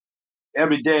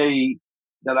every day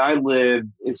that I live,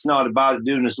 it's not about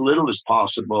doing as little as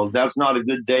possible. That's not a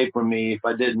good day for me if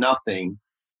I did nothing.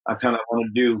 I kind of want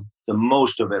to do the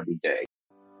most of every day.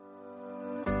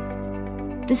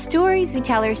 The stories we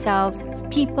tell ourselves as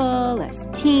people, as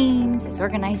teams, as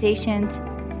organizations,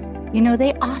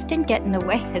 they often get in the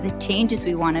way of the changes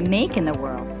we want to make in the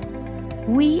world.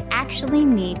 We actually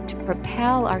need to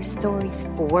propel our stories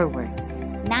forward,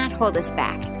 not hold us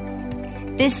back.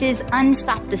 This is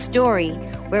Unstop the Story,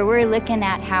 where we're looking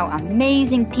at how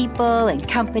amazing people and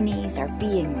companies are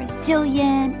being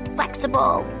resilient,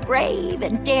 flexible, brave,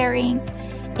 and daring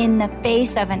in the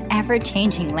face of an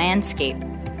ever-changing landscape.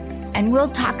 And we'll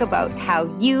talk about how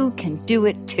you can do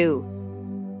it too.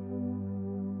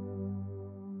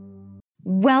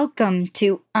 Welcome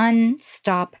to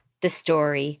Unstop the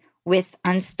Story with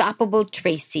Unstoppable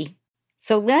Tracy.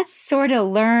 So let's sort of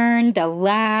learn to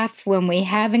laugh when we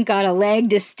haven't got a leg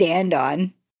to stand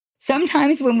on.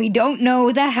 Sometimes when we don't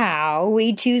know the how,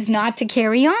 we choose not to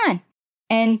carry on.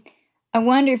 And I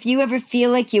wonder if you ever feel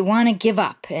like you want to give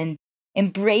up and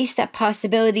embrace that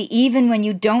possibility even when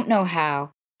you don't know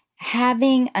how.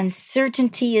 Having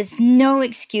uncertainty is no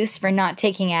excuse for not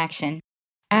taking action.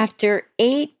 After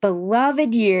 8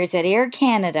 beloved years at Air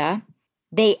Canada,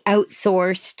 they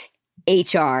outsourced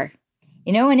HR.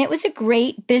 And it was a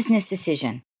great business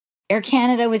decision. Air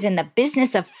Canada was in the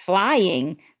business of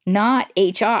flying, not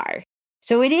HR.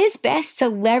 So it is best to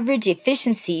leverage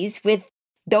efficiencies with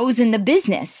those in the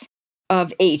business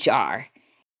of HR.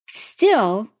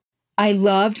 Still, I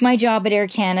loved my job at Air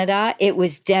Canada. It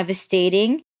was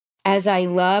devastating. As I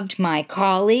loved my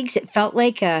colleagues, it felt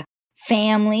like a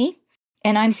family.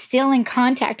 And I'm still in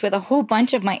contact with a whole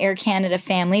bunch of my Air Canada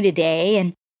family today.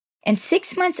 And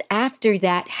 6 months after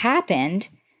that happened,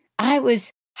 I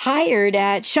was hired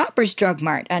at Shoppers Drug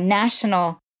Mart, a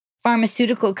national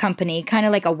pharmaceutical company, kind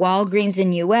of like a Walgreens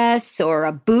in US or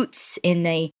a Boots in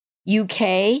the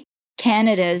UK.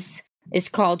 Canada's is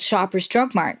called Shoppers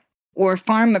Drug Mart or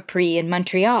Pharmaprix in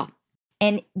Montreal.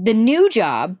 And the new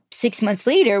job 6 months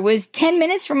later was 10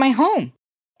 minutes from my home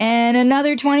and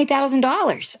another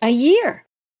 $20,000 a year.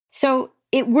 So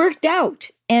it worked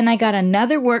out. And I got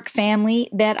another work family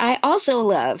that I also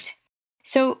loved.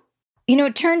 So,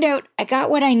 it turned out I got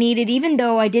what I needed, even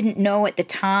though I didn't know at the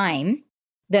time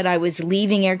that I was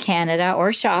leaving Air Canada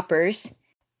or Shoppers.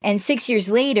 And 6 years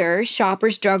later,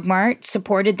 Shoppers Drug Mart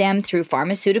supported them through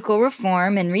pharmaceutical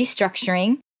reform and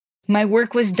restructuring. My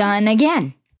work was done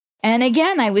again. And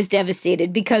again, I was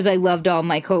devastated because I loved all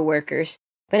my coworkers.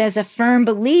 But as a firm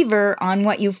believer on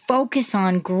what you focus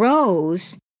on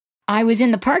grows, I was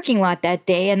in the parking lot that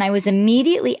day and I was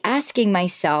immediately asking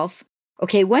myself,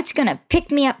 okay, what's going to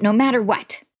pick me up no matter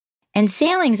what? And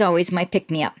sailing's always my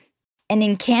pick-me-up. And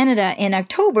in Canada in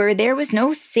October, there was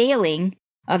no sailing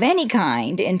of any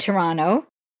kind in Toronto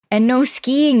and no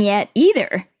skiing yet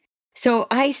either. So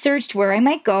I searched where I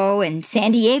might go, and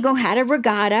San Diego had a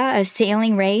regatta, a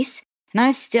sailing race, and I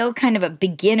was still kind of a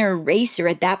beginner racer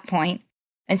at that point.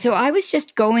 And so I was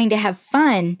just going to have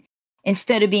fun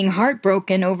instead of being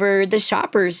heartbroken over the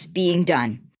Shoppers being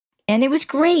done. And it was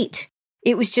great.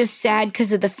 It was just sad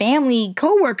because of the family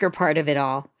coworker part of it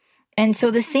all. And so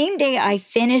the same day I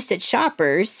finished at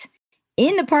Shoppers,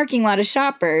 in the parking lot of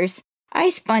Shoppers,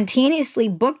 I spontaneously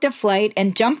booked a flight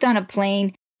and jumped on a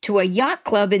plane to a yacht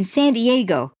club in San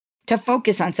Diego to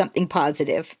focus on something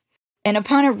positive. And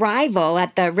upon arrival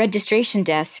at the registration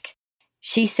desk,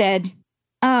 she said,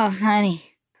 "Oh, honey,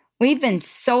 we've been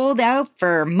sold out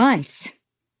for months."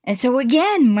 And so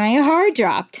again, my heart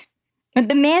dropped. But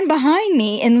the man behind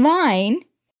me in line,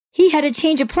 he had a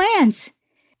change of plans.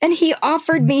 And he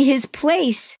offered me his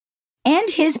place and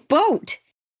his boat.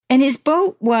 And his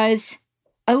boat was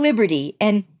a Liberty.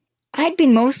 And I'd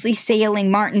been mostly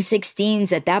sailing Martin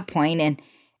 16s at that point. And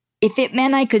if it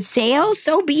meant I could sail,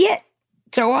 so be it.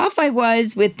 So off I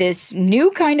was with this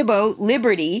new kind of boat,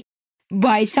 Liberty,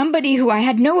 by somebody who I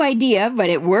had no idea, but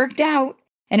it worked out.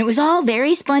 And it was all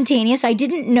very spontaneous. I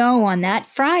didn't know on that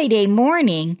Friday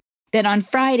morning that on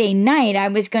Friday night I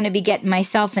was going to be getting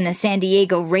myself in a San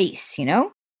Diego race,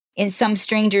 in some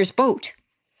stranger's boat.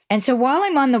 And so while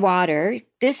I'm on the water,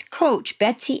 this coach,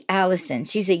 Betsy Allison,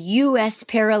 she's a U.S.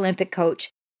 Paralympic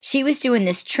coach. She was doing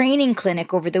this training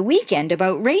clinic over the weekend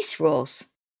about race rules.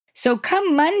 So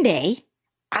come Monday,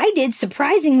 I did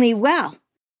surprisingly well.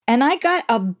 And I got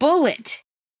a bullet.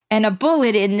 And a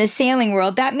bullet in the sailing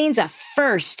world, that means a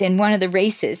first in one of the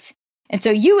races. And so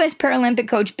U.S. Paralympic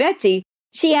coach Betsy,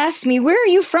 she asked me, "Where are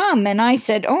you from?" And I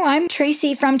said, "Oh, I'm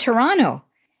Tracy from Toronto."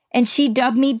 And she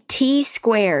dubbed me T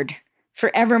squared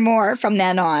forevermore from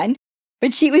then on.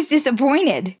 But she was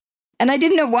disappointed. And I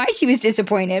didn't know why she was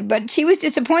disappointed, but she was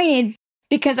disappointed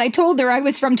because I told her I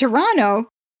was from Toronto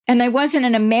and I wasn't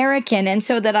an American, and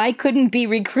so that I couldn't be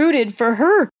recruited for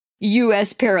her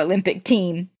U.S. Paralympic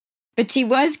team. But she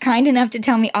was kind enough to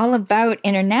tell me all about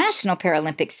international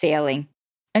Paralympic sailing.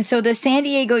 And so the San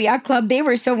Diego Yacht Club, they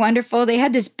were so wonderful. They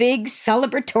had this big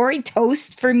celebratory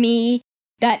toast for me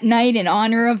that night in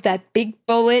honor of that big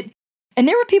bullet. And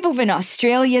there were people from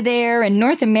Australia there and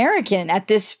North American at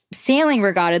this sailing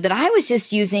regatta that I was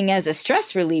just using as a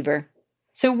stress reliever.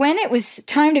 So when it was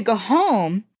time to go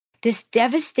home, this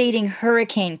devastating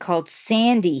hurricane called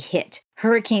Sandy hit,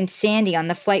 Hurricane Sandy, on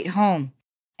the flight home.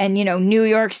 And, New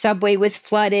York subway was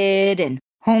flooded and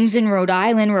homes in Rhode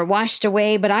Island were washed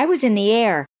away, but I was in the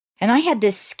air and I had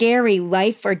this scary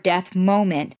life or death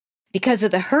moment because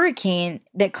of the hurricane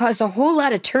that caused a whole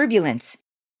lot of turbulence.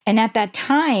 And at that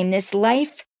time, this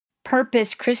life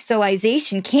purpose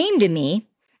crystallization came to me.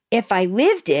 If I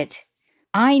lived it,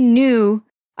 I knew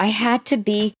I had to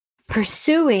be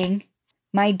pursuing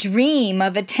my dream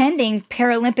of attending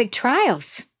Paralympic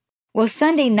trials. Well,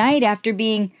 Sunday night, after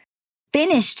being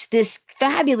finished this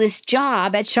fabulous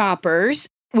job at Shoppers,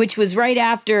 which was right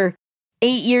after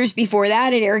 8 years before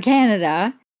that at Air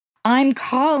Canada, I'm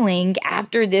calling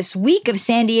after this week of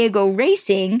San Diego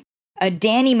racing,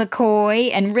 Danny McCoy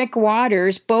and Rick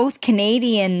Waters, both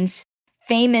Canadians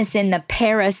famous in the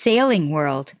parasailing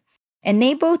world. And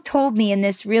they both told me in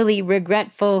this really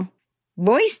regretful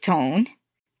voice tone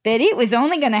that it was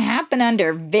only going to happen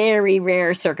under very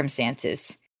rare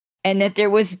circumstances and that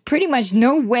there was pretty much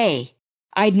no way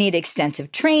I'd need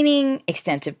extensive training,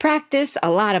 extensive practice, a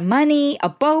lot of money, a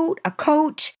boat, a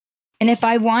coach. And if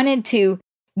I wanted to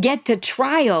get to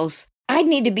trials, I'd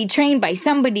need to be trained by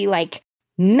somebody like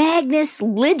Magnus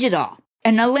Lidgedal,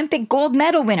 an Olympic gold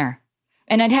medal winner.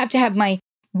 And I'd have to have my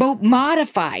boat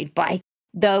modified by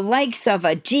the likes of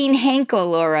a Gene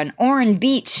Henkel or an Orrin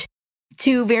Beach,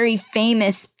 two very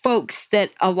famous folks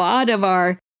that a lot of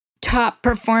our top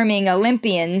performing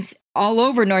Olympians all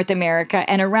over North America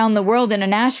and around the world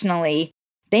internationally,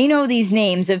 they know these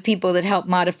names of people that help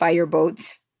modify your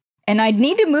boats. And I'd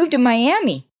need to move to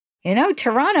Miami.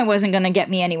 Toronto wasn't going to get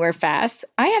me anywhere fast.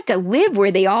 I have to live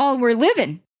where they all were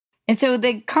living. And so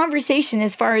the conversation,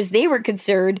 as far as they were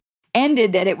concerned,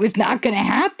 ended that it was not going to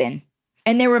happen.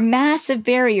 And there were massive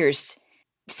barriers.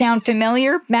 Sound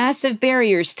familiar? Massive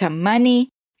barriers to money,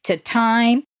 to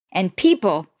time, and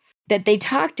people that they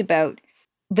talked about,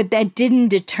 but that didn't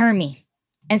deter me.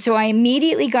 And so I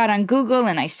immediately got on Google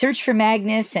and I searched for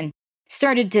Magnus and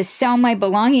started to sell my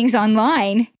belongings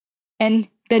online. And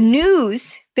the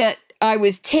news that I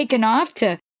was taken off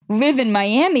to live in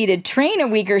Miami to train a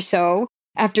week or so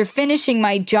after finishing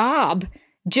my job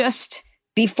just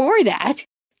before that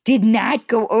did not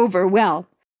go over well.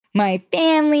 My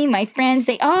family, my friends,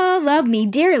 they all love me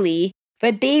dearly,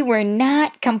 but they were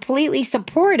not completely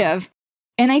supportive.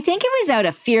 And I think it was out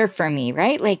of fear for me,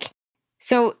 right?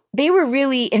 So they were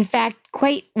really, in fact,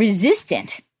 quite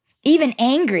resistant, even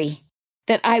angry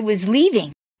that I was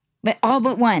leaving, but all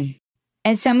but one.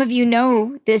 And some of you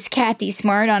know this Kathy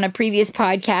Smart on a previous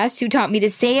podcast who taught me to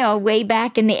sail way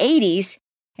back in the 80s,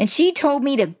 and she told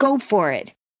me to go for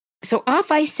it. So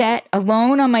off I set,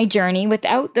 alone on my journey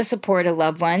without the support of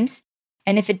loved ones.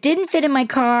 And if it didn't fit in my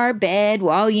car, bed,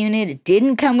 wall unit, it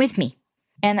didn't come with me.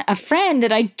 And a friend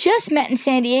that I just met in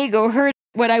San Diego heard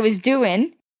what I was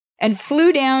doing and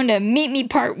flew down to meet me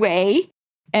part way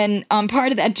and on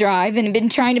part of that drive and had been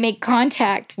trying to make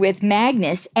contact with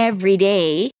Magnus every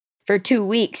day for 2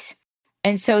 weeks.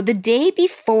 And so the day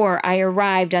before I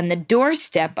arrived on the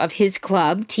doorstep of his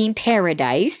club, Team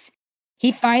Paradise,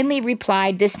 he finally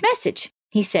replied this message.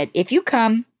 He said, "If you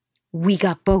come, we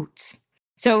got boats."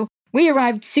 So we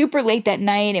arrived super late that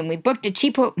night and we booked a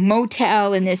cheap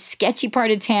motel in this sketchy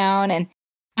part of town. And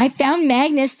I found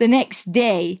Magnus the next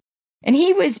day and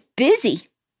he was busy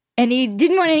and he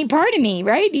didn't want any part of me,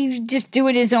 right? He was just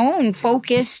doing his own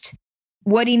focused,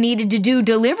 what he needed to do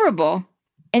deliverable.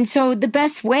 And so the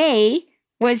best way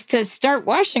was to start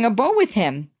washing a boat with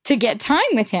him, to get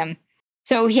time with him.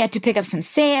 So he had to pick up some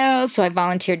sails, so I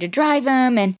volunteered to drive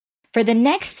him. And for the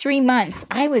next 3 months,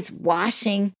 I was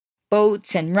washing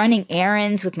boats and running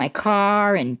errands with my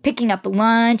car and picking up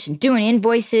lunch and doing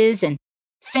invoices and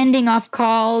fending off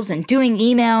calls and doing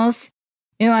emails.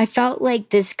 I felt like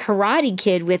this karate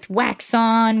kid with wax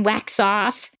on, wax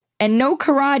off, and no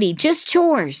karate, just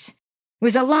chores. It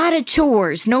was a lot of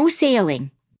chores, no sailing.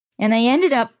 And I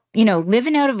ended up,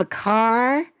 living out of a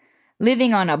car,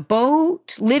 living on a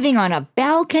boat, living on a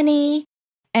balcony,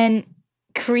 and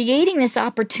creating this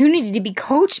opportunity to be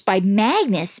coached by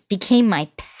Magnus became my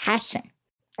passion.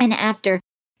 And after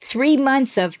 3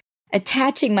 months of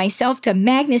attaching myself to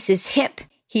Magnus's hip,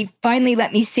 he finally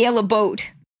let me sail a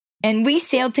boat. And we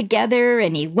sailed together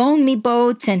and he loaned me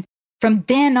boats. And from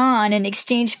then on, in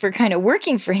exchange for kind of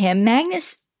working for him,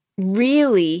 Magnus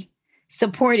really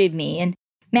supported me. And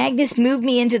Magnus moved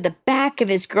me into the back of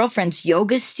his girlfriend's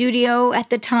yoga studio at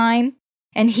the time.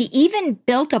 And he even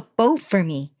built a boat for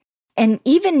me. And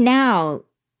even now,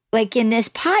 like in this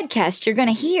podcast you're going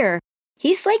to hear,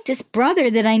 he's like this brother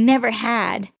that I never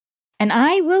had. And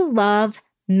I will love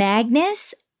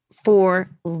Magnus for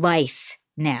life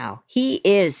now. He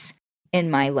is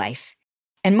in my life.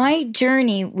 And my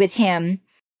journey with him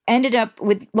ended up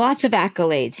with lots of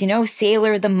accolades.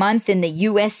 Sailor of the Month in the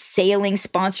U.S. Sailing,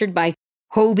 sponsored by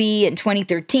Hobie in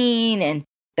 2013, and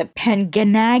the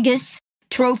Panganagus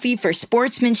Trophy for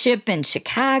Sportsmanship in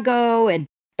Chicago, and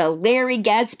the Larry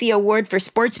Gadsby Award for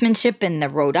Sportsmanship in the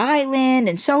Rhode Island,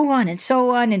 and so on and so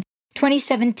on. In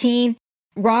 2017,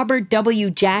 Robert W.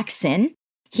 Jackson,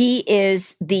 he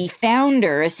is the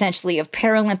founder, essentially, of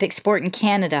Paralympic sport in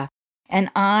Canada. And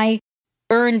I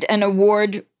earned an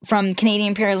award from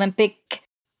Canadian Paralympic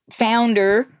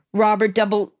founder Robert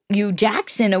W.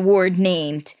 Jackson Award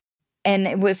named,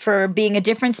 and for being a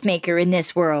difference maker in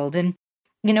this world. And,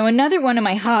 another one of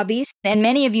my hobbies, and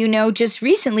many of you know, just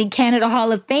recently Canada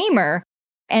Hall of Famer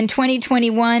and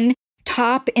 2021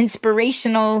 top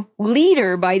inspirational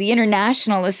leader by the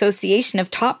International Association of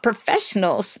Top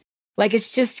Professionals. Like,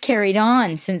 it's just carried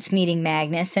on since meeting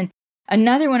Magnus. And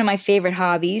another one of my favorite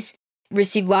hobbies,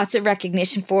 received lots of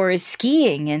recognition for, is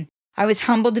skiing. And I was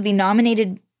humbled to be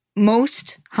nominated,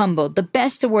 most humbled. The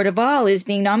best award of all is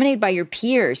being nominated by your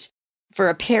peers for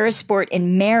a parasport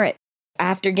in merit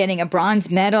after getting a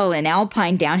bronze medal in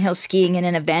alpine downhill skiing in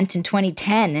an event in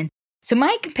 2010. And so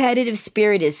my competitive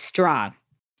spirit is strong.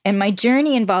 And my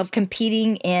journey involved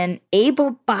competing in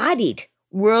able-bodied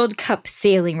World Cup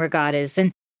sailing regattas.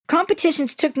 And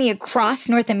competitions took me across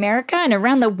North America and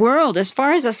around the world, as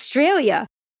far as Australia.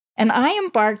 And I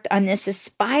embarked on this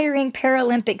aspiring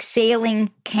Paralympic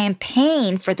sailing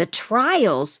campaign for the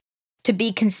trials to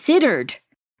be considered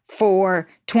for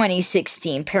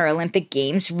 2016 Paralympic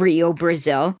Games, Rio,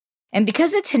 Brazil. And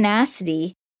because of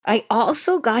tenacity, I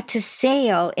also got to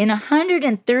sail in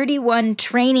 131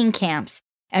 training camps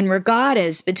and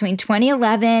regattas between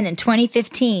 2011 and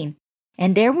 2015.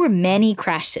 And there were many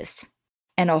crashes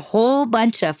and a whole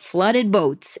bunch of flooded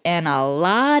boats and a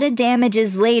lot of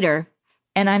damages later,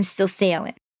 and I'm still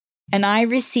sailing. And I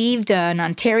received an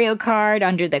Ontario card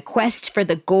under the Quest for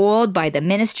the Gold by the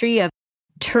Ministry of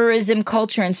Tourism,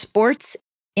 Culture, and Sports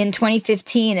in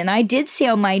 2015. And I did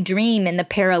sail my dream in the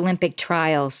Paralympic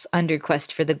trials under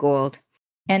Quest for the Gold.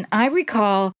 And I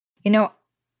recall,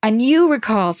 and you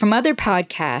recall from other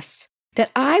podcasts, that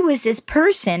I was this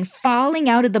person falling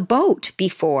out of the boat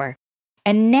before.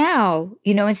 And now,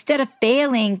 instead of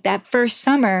failing that first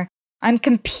summer, I'm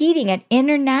competing at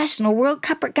international World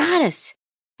Cup regattas.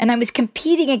 And I was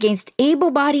competing against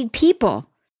able-bodied people,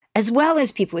 as well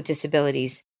as people with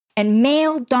disabilities, and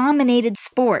male-dominated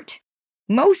sport.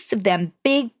 Most of them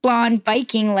big, blonde,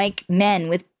 Viking-like men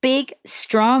with big,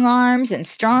 strong arms and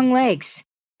strong legs.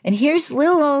 And here's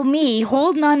little old me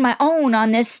holding on my own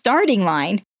on this starting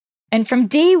line. And from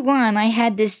day one, I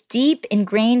had this deep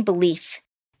ingrained belief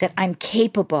that I'm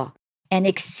capable and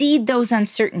exceed those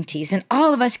uncertainties. And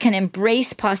all of us can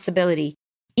embrace possibility.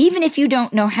 Even if you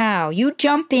don't know how, you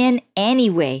jump in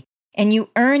anyway and you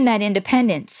earn that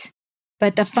independence.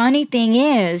 But the funny thing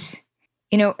is,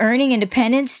 earning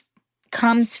independence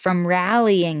comes from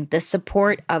rallying the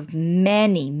support of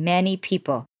many, many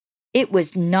people. It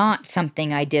was not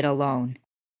something I did alone.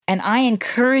 And I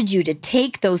encourage you to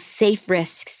take those safe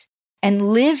risks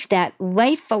and live that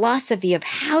life philosophy of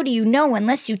how do you know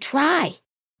unless you try.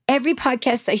 Every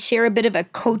podcast I share a bit of a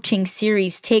coaching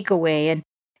series takeaway,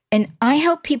 and I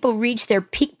help people reach their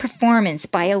peak performance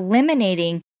by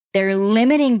eliminating their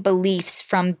limiting beliefs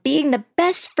from being the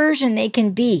best version they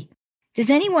can be. Does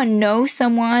anyone know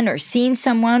someone or seen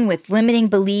someone with limiting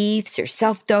beliefs or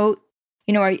self-doubt?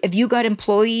 Have you got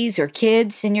employees or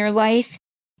kids in your life?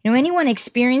 Anyone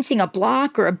experiencing a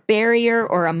block or a barrier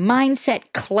or a mindset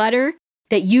clutter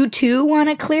that you too want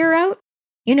to clear out?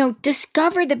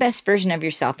 Discover the best version of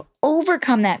yourself,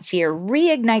 overcome that fear,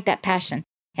 reignite that passion,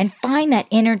 and find that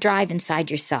inner drive inside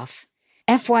yourself.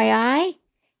 FYI,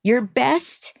 your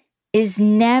best is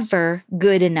never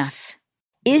good enough.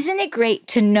 Isn't it great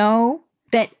to know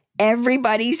that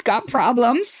everybody's got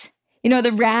problems?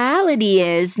 The reality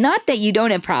is not that you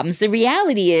don't have problems. The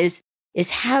reality is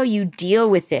how you deal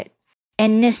with it.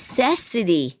 And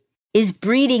necessity is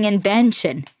breeding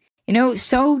invention.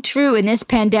 So true in this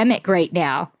pandemic right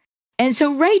now. And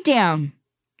so write down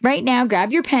right now,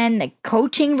 grab your pen. The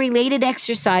coaching related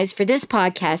exercise for this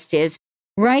podcast is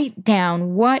write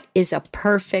down what is a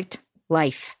perfect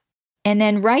life. And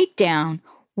then write down,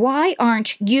 why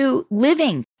aren't you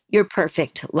living your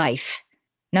perfect life?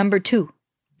 Number 2.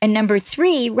 And number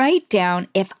 3, write down,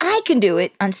 if I can do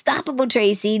it, unstoppable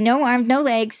Tracy, no arms, no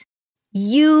legs,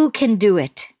 you can do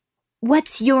it.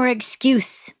 What's your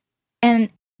excuse? And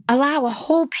allow a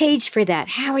whole page for that.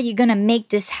 How are you going to make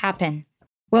this happen?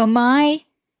 Well, my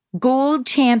gold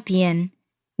champion,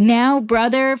 now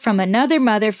brother from another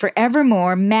mother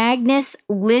forevermore, Magnus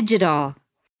Lidgedal,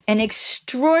 an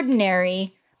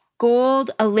extraordinary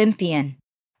gold Olympian,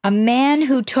 a man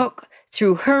who took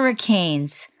through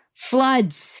hurricanes,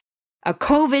 floods, a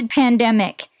COVID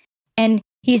pandemic, and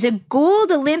he's a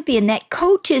gold Olympian that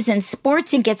coaches in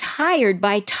sports and gets hired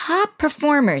by top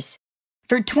performers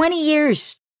for 20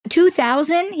 years.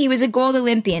 2000, he was a gold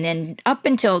Olympian, and up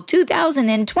until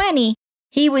 2020,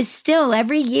 he was still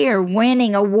every year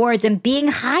winning awards and being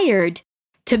hired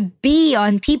to be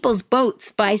on people's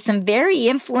boats by some very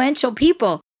influential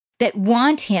people that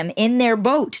want him in their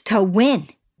boat to win.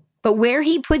 But where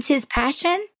he puts his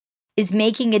passion is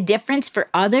making a difference for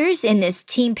others in this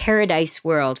Team Paradise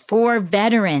world, for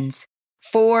veterans,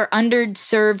 for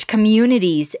underserved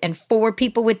communities, and for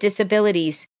people with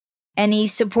disabilities. And he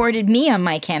supported me on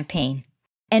my campaign.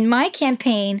 And my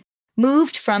campaign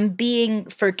moved from being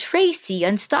for Tracy,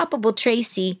 Unstoppable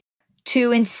Tracy,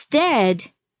 to instead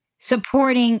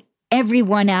supporting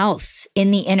everyone else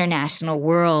in the international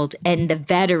world and the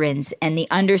veterans and the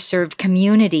underserved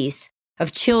communities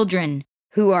of children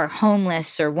who are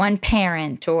homeless or one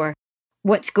parent or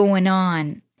what's going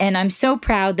on. And I'm so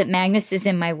proud that Magnus is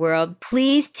in my world.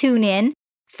 Please tune in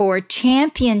for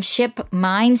championship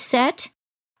mindset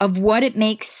of what it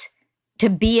makes to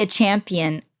be a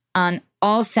champion on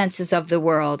all senses of the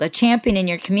world, a champion in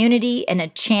your community and a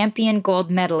champion gold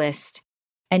medalist.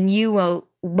 And you will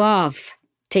love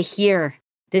to hear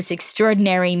this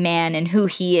extraordinary man and who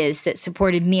he is that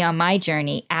supported me on my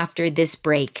journey after this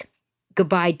break.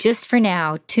 Goodbye just for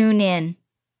now. Tune in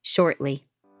shortly.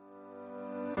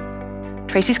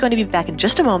 Tracy's going to be back in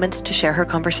just a moment to share her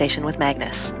conversation with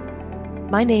Magnus.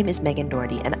 My name is Megan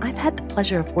Doherty, and I've had the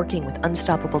pleasure of working with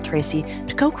Unstoppable Tracy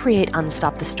to co-create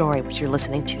Unstop the Story, which you're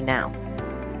listening to now.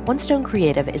 One Stone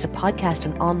Creative is a podcast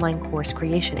and online course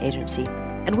creation agency,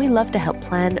 and we love to help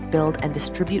plan, build, and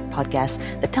distribute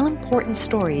podcasts that tell important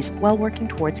stories while working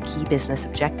towards key business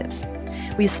objectives.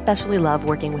 We especially love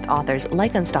working with authors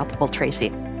like Unstoppable Tracy,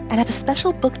 and have a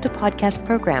special book-to-podcast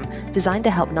program designed to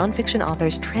help nonfiction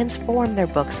authors transform their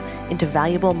books into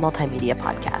valuable multimedia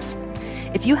podcasts.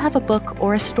 If you have a book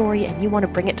or a story and you want to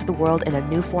bring it to the world in a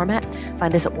new format,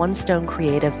 find us at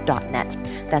onestonecreative.net.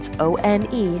 That's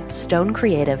O-N-E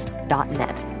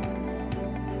stonecreative.net.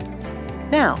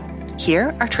 Now,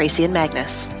 here are Tracy and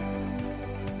Magnus.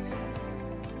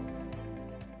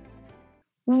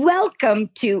 Welcome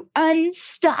to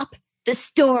Unstop the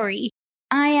Story.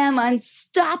 I am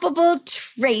Unstoppable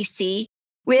Tracy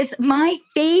with my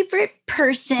favorite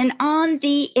person on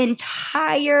the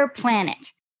entire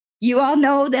planet. You all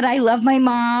know that I love my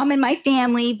mom and my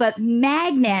family, but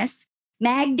Magnus,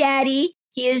 Mag Daddy,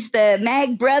 he is the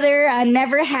Mag brother I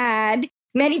never had.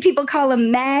 Many people call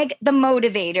him Mag the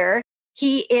Motivator.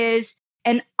 He is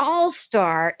an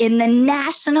all-star in the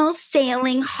National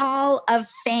Sailing Hall of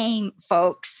Fame,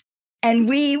 folks. And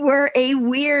we were a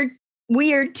weird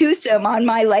twosome on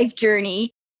my life journey.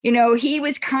 You know, he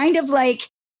was kind of like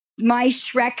my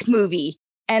Shrek movie.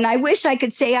 And I wish I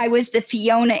could say I was the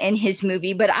Fiona in his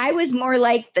movie, but I was more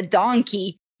like the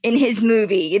donkey in his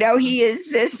movie. You know, he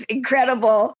is this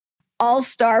incredible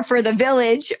all-star for the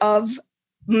village of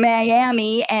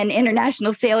Miami and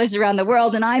international sailors around the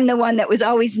world. And I'm the one that was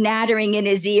always nattering in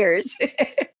his ears.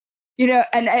 You know,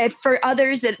 and for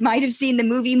others that might have seen the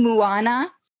movie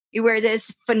Moana, where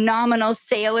this phenomenal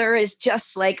sailor is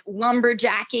just like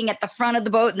lumberjacking at the front of the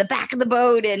boat and the back of the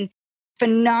boat, and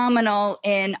phenomenal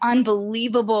in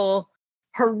unbelievable,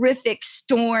 horrific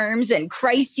storms and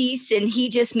crises. And he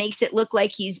just makes it look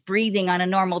like he's breathing on a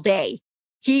normal day.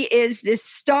 He is this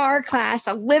star-class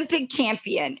Olympic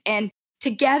champion. And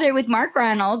together with Mark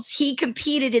Reynolds, he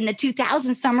competed in the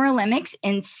 2000 Summer Olympics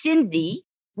in Sydney,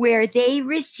 where they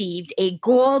received a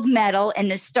gold medal in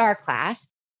the star class.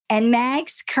 And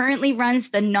Mags currently runs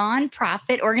the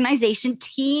nonprofit organization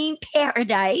Team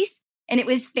Paradise. And it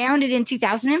was founded in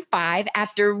 2005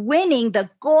 after winning the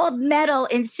gold medal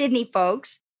in Sydney,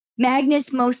 folks.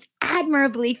 Magnus most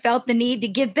admirably felt the need to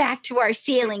give back to our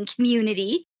sailing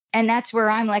community. And that's where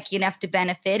I'm lucky enough to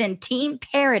benefit. And Team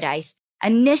Paradise,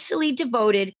 initially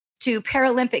devoted to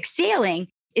Paralympic sailing,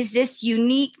 is this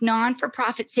unique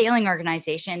non-for-profit sailing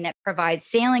organization that provides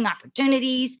sailing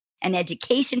opportunities and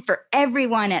education for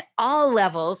everyone at all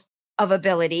levels of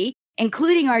ability,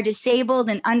 including our disabled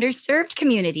and underserved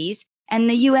communities and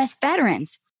the U.S.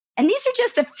 veterans. And these are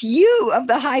just a few of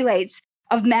the highlights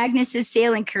of Magnus's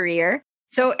sailing career.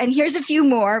 So, and here's a few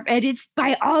more, and it's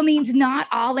by all means not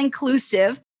all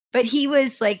inclusive, but he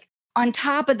was like on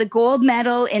top of the gold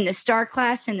medal in the star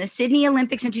class in the Sydney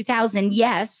Olympics in 2000,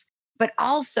 yes, but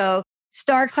also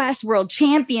star class world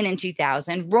champion in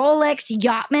 2000, Rolex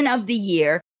Yachtman of the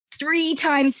Year,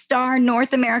 3-time star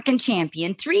North American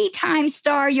champion, 3-time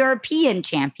star European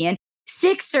champion,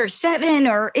 6 or 7,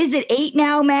 or is it 8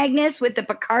 now, Magnus, with the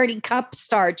Bacardi Cup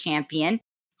star champion,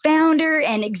 founder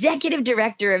and executive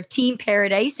director of Team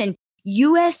Paradise and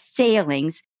U.S.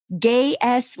 Sailing's Gay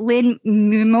S. Lynn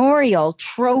Memorial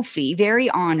Trophy, very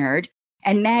honored.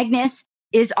 And Magnus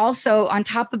is also, on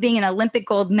top of being an Olympic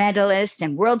gold medalist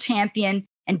and world champion,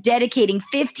 and dedicating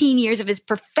 15 years of his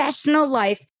professional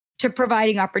life to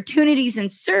providing opportunities and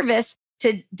service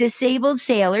to disabled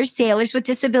sailors with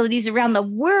disabilities around the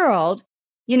world.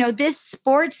 You know, this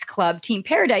sports club, Team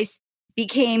Paradise,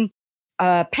 became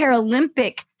a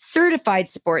Paralympic certified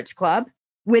sports club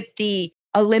with the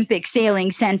Olympic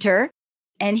Sailing Center.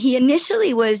 And he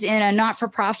initially was in a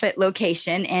not-for-profit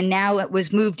location, and now it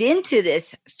was moved into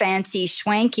this fancy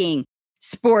schwanking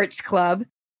sports club.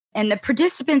 And the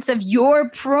participants of your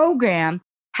program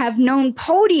have known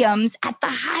podiums at the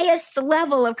highest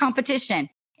level of competition,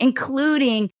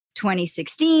 including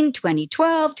 2016,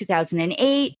 2012,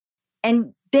 2008.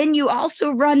 And then you also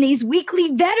run these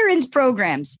weekly veterans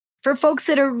programs for folks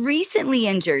that are recently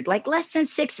injured, like less than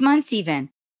 6 months even.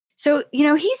 So, you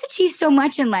know, he's achieved so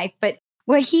much in life, but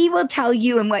what he will tell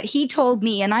you and what he told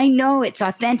me, and I know it's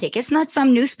authentic, it's not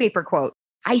some newspaper quote.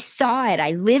 I saw it,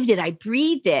 I lived it, I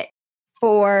breathed it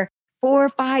for 4,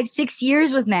 5, 6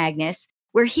 years with Magnus,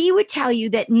 where he would tell you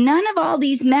that none of all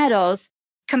these medals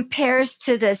compares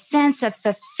to the sense of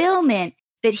fulfillment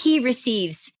that he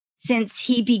receives since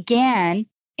he began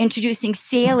introducing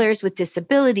sailors with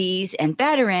disabilities and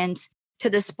veterans to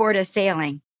the sport of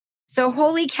sailing. So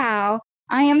holy cow,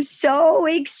 I am so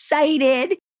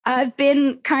excited. I've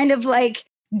been kind of like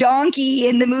Donkey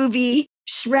in the movie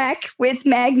Shrek with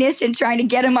Magnus and trying to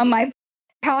get him on my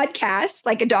podcast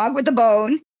like a dog with a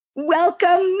bone.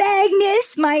 Welcome,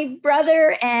 Magnus, my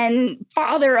brother and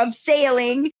father of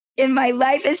sailing in my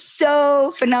life. Is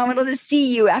so phenomenal to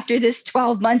see you after this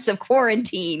 12 months of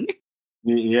quarantine.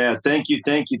 Yeah, thank you,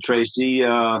 Tracy.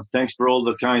 Thanks for all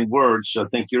the kind words. I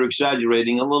think you're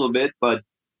exaggerating a little bit, but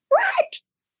what?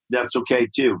 That's okay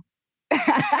too.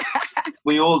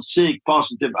 We all seek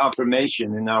positive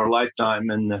affirmation in our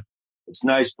lifetime, and it's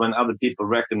nice when other people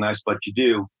recognize what you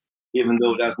do, even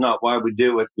though that's not why we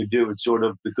do it. We do it sort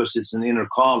of because it's an inner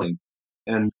calling,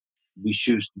 and we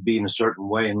choose to be in a certain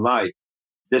way in life.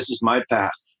 This is my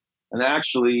path. And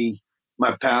actually,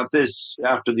 my path is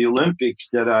after the Olympics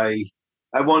that I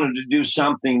wanted to do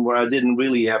something where I didn't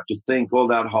really have to think all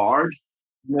that hard,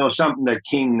 you know, something that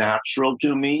came natural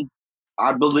to me.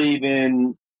 I believe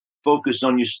in focus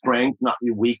on your strength, not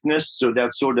your weakness. So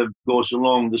that sort of goes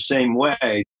along the same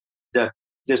way, that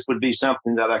this would be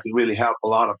something that I could really help a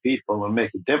lot of people and make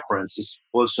a difference. It's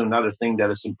also another thing that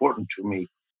is important to me.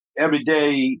 Every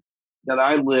day that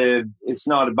I live, it's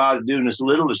not about doing as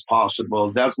little as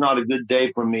possible. That's not a good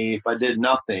day for me if I did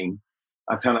nothing.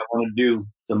 I kind of want to do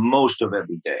the most of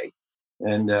every day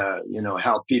and, you know,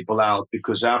 help people out,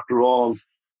 because after all,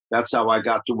 that's how I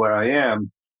got to where I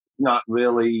am. Not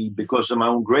really because of my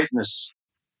own greatness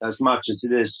as much as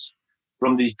it is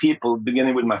from these people,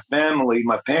 beginning with my family,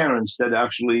 my parents, that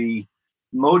actually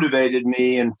motivated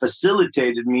me and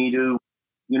facilitated me to,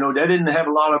 you know, they didn't have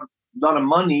a lot of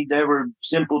money. They were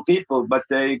simple people, but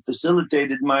they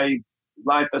facilitated my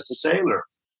life as a sailor.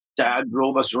 Dad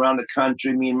drove us around the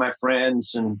country, me and my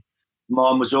friends, and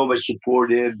Mom was always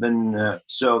supportive. And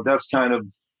so that's kind of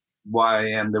why I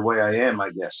am the way I am,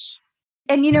 I guess.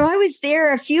 And, you know, I was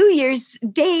there a few years,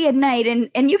 day and night,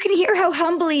 and you can hear how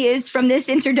humble he is from this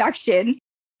introduction.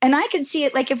 And I could see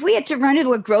it, like if we had to run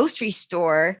into a grocery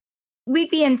store, we'd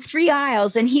be in 3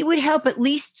 aisles and he would help at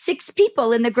least 6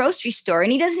 people in the grocery store.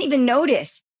 And he doesn't even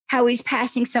notice how he's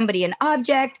passing somebody an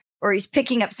object, or he's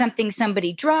picking up something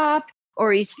somebody dropped,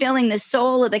 or he's filling the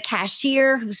soul of the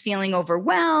cashier who's feeling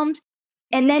overwhelmed.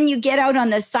 And then you get out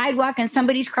on the sidewalk and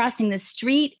somebody's crossing the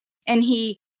street and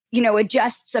he, you know,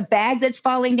 adjusts a bag that's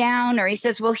falling down, or he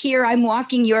says, well, here, I'm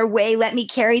walking your way. Let me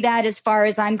carry that as far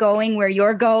as I'm going where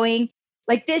you're going.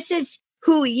 Like, this is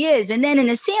who he is. And then in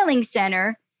the Sailing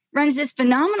Center runs this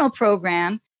phenomenal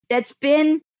program that's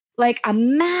been like a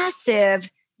massive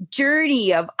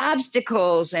journey of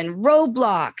obstacles and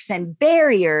roadblocks and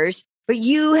barriers, but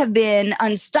you have been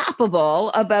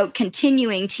unstoppable about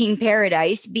continuing Team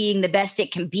Paradise being the best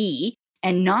it can be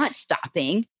and not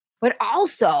stopping. But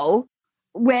also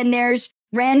when there's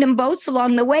random boats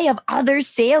along the way of other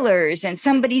sailors and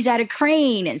somebody's at a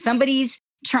crane and somebody's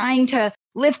trying to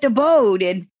lift a boat.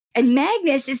 And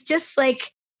Magnus is just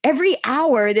like every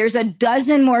hour there's a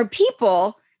dozen more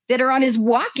people that are on his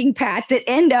walking path that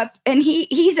end up, and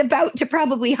he's about to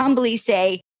probably humbly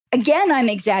say, again, I'm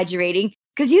exaggerating,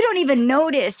 because you don't even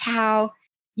notice how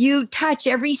you touch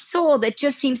every soul that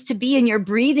just seems to be in your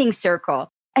breathing circle.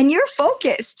 And you're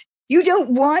focused. You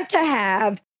don't want to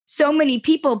have so many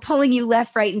people pulling you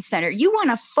left, right, and center. You want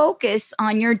to focus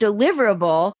on your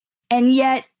deliverable, and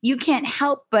yet you can't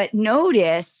help but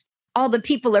notice all the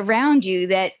people around you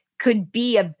that could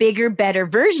be a bigger, better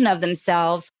version of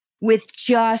themselves with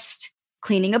just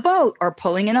cleaning a boat or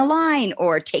pulling in a line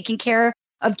or taking care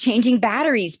of changing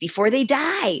batteries before they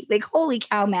die. Like, holy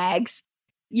cow, Mags,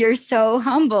 you're so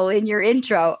humble in your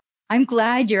intro. I'm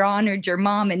glad you honored your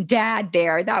mom and dad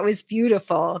there. That was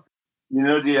beautiful. You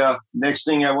know, the next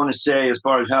thing I want to say as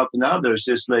far as helping others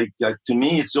is like, to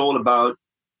me, it's all about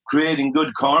creating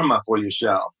good karma for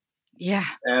yourself. Yeah.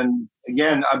 And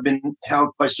again, I've been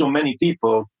helped by so many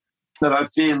people that I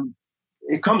feel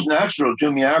it comes natural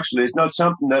to me, actually. It's not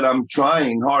something that I'm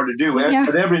trying hard to do. Yeah.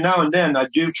 But every now and then I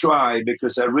do try,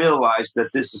 because I realize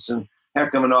that this is a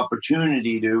heck of an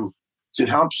opportunity to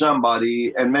help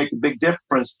somebody and make a big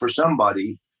difference for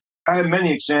somebody. I have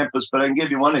many examples, but I can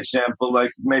give you one example.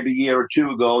 Like maybe a year or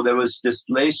two ago, there was this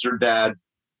laser dad.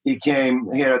 He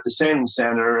came here at the sailing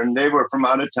center, and they were from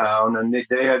out of town, and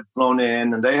they had flown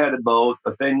in, and they had a boat,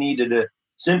 but they needed a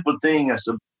simple thing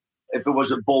if it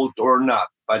was a bolt or not.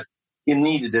 But he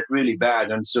needed it really bad.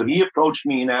 And so he approached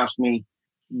me and asked me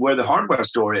where the hardware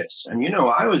store is. And,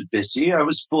 I was busy. I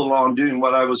was full on doing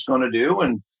what I was going to do.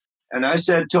 And I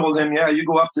told him, yeah, you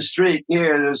go up the street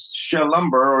here, there's Shell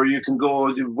Lumber, or you can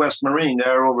go to West Marine,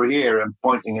 they're over here, and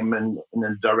pointing him in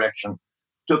a direction.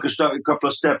 Took a couple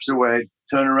of steps away,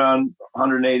 turned around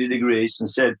 180 degrees and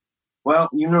said, well,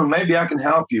 maybe I can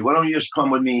help you. Why don't you just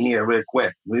come with me here real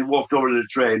quick? We walked over to the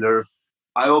trailer.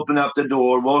 I opened up the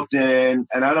door, walked in,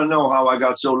 and I don't know how I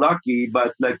got so lucky,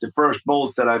 but like the first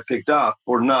bolt that I picked up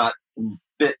or not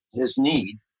fit his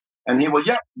need. And he was,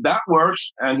 yeah, that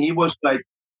works. And he was like,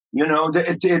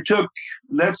 it took,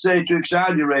 let's say, to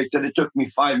exaggerate, that it took me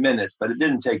 5 minutes, but it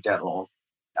didn't take that long.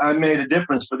 I made a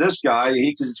difference for this guy.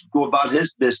 He could go about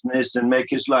his business and make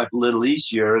his life a little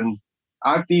easier. And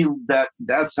I feel that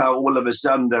that's how all of a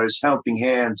sudden there's helping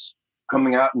hands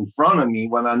coming out in front of me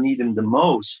when I need them the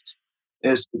most,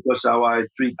 is because how I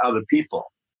treat other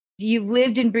people. You've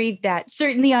lived and breathed that,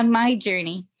 certainly on my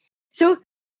journey. So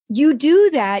you do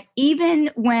that even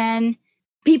when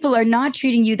people are not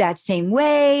treating you that same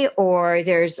way, or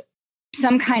there's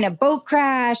some kind of boat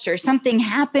crash or something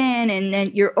happen, and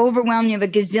then you're overwhelmed. You have a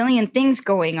gazillion things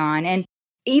going on. And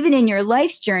even in your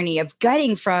life's journey of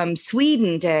gutting from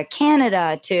Sweden to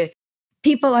Canada, to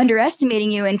people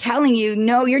underestimating you and telling you,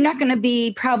 no, you're not going to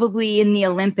be probably in the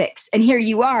Olympics. And here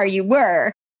you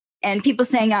were. And people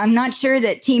saying, I'm not sure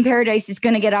that Team Paradise is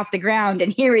going to get off the ground.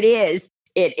 And here it is.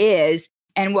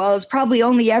 And well, it's probably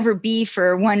only ever be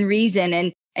for one reason.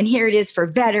 And here it is for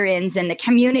veterans and the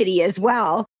community as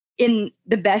well, in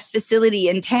the best facility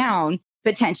in town,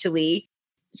 potentially.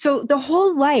 So the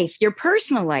whole life, your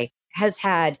personal life, has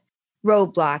had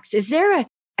roadblocks. Is there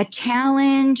a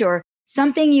challenge or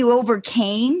something you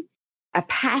overcame, a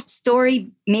past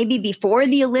story, maybe before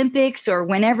the Olympics or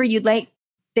whenever you'd like,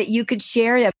 that you could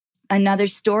share another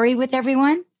story with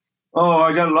everyone? Oh,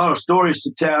 I got a lot of stories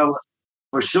to tell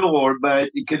for sure, but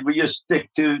could we just stick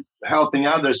to helping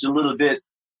others a little bit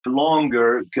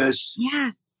longer? Because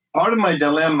part of my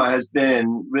dilemma has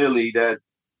been really that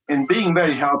in being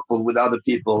very helpful with other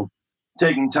people,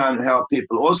 taking time to help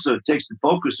people also takes the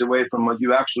focus away from what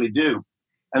you actually do.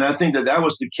 And I think that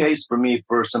was the case for me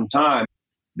for some time,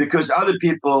 because other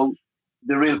people,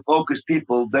 the real focused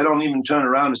people, they don't even turn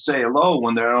around and say hello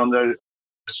when they're on their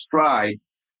stride.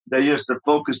 They just are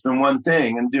focused on one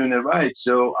thing and doing it right.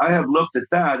 So I have looked at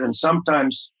that, and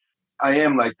sometimes I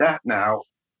am like that now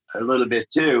a little bit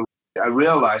too. I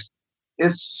realized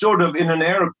it's sort of in an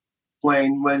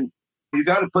airplane when you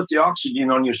got to put the oxygen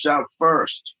on yourself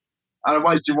first.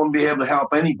 Otherwise, you won't be able to help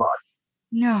anybody.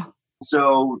 No.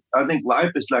 So I think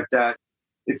life is like that.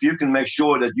 If you can make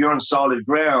sure that you're on solid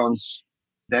grounds,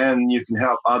 then you can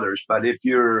help others. But if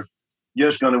you're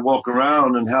just going to walk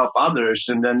around and help others,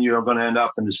 and then you're going to end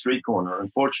up in the street corner,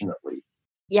 unfortunately.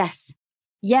 Yes.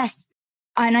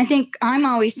 And I think I'm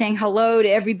always saying hello to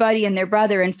everybody and their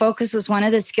brother. And focus was one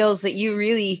of the skills that you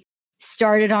really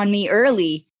started on me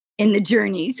early in the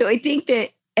journey. So I think that,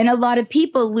 and a lot of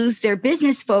people lose their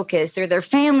business focus or their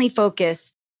family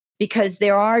focus because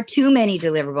there are too many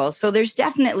deliverables. So there's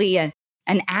definitely an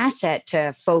asset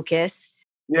to focus.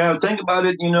 Yeah, think about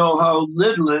it, how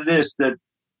little it is that,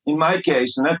 in my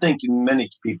case, and I think in many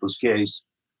people's case,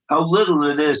 how little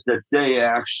it is that they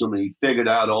actually figured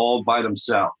out all by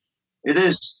themselves. It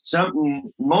is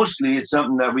something, mostly it's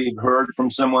something that we've heard from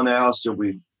someone else, or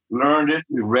we learned it,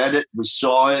 we read it, we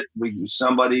saw it,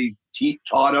 somebody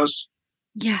taught us.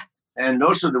 Yeah. And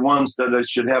those are the ones that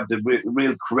should have the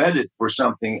real credit for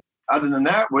something. Other than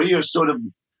that, we're just sort of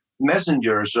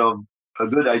messengers of a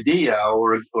good idea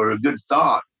or a good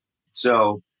thought.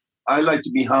 So I like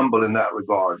to be humble in that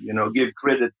regard, give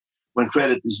credit when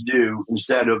credit is due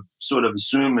instead of sort of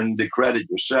assuming the credit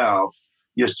yourself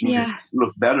just to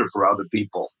look better for other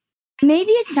people.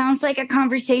 Maybe it sounds like a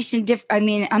conversation,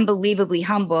 unbelievably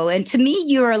humble. And to me,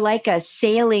 you're like a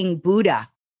sailing Buddha.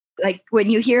 Like when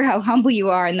you hear how humble you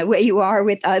are and the way you are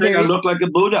with others. I think I look like a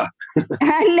Buddha.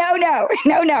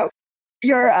 No.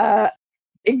 You're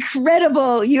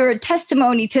incredible. You're a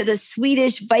testimony to the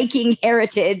Swedish Viking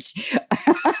heritage.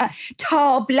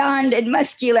 Tall, blonde, and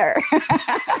muscular.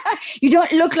 You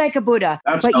don't look like a Buddha,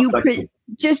 but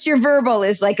just your verbal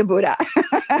is like a Buddha.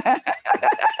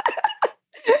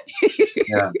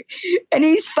 Yeah. And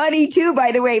he's funny too,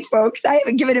 by the way, folks. I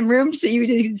haven't given him room so you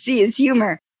can see his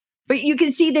humor. But you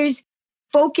can see there's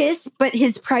focus, but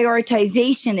his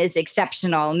prioritization is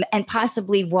exceptional, and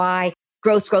possibly why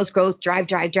growth,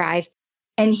 drive.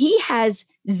 And he has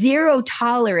zero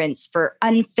tolerance for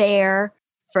unfair,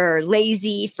 for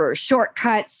lazy, for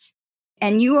shortcuts.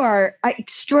 And you are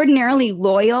extraordinarily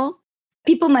loyal.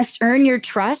 People must earn your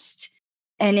trust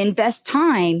and invest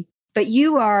time, but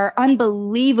you are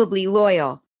unbelievably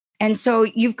loyal. And so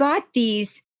you've got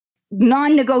these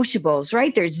non-negotiables,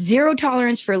 right? There's zero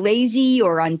tolerance for lazy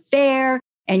or unfair,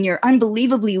 and you're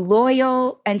unbelievably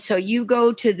loyal. And so you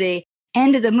go to the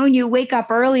end of the moon, you wake up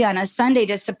early on a Sunday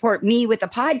to support me with a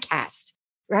podcast,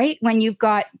 right? When you've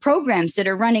got programs that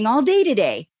are running all day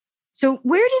today. So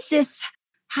where does this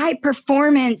high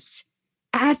performance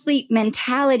athlete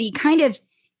mentality kind of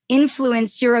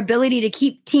influence your ability to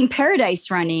keep Team Paradise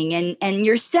running and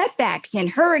your setbacks and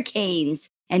hurricanes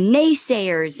and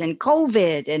naysayers and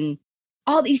COVID and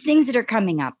all these things that are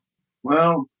coming up?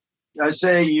 Well, I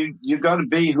say you got to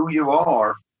be who you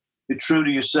are, be true to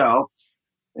yourself,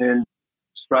 and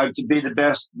strive to be the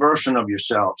best version of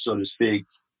yourself, so to speak.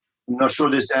 I'm not sure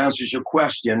this answers your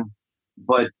question,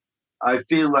 but I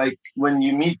feel like when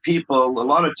you meet people, a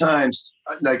lot of times,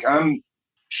 like I'm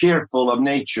cheerful of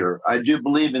nature. I do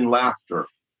believe in laughter.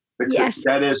 Because yes.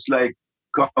 That is like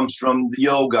comes from the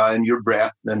yoga and your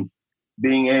breath and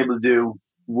being able to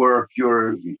work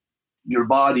your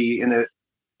body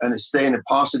and stay in a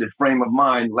positive frame of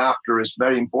mind. Laughter is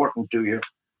very important to you,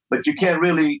 but you can't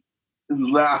really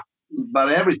laugh about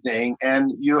everything.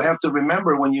 And you have to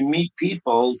remember when you meet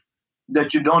people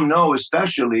that you don't know,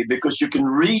 especially because you can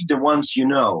read the ones you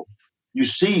know. You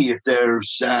see if they're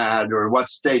sad or what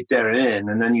state they're in,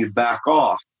 and then you back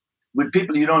off. With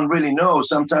people you don't really know,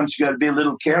 sometimes you got to be a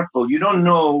little careful. You don't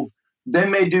know, they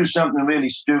may do something really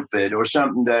stupid or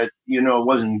something that,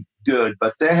 wasn't good,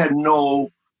 but they had no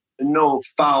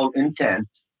foul intent.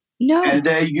 No. And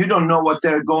you don't know what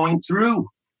they're going through.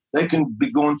 They can be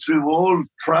going through all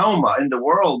trauma in the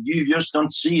world. You just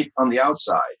don't see it on the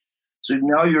outside. So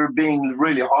now you're being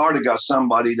really hard against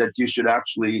somebody that you should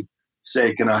actually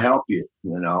say, can I help you?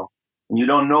 And you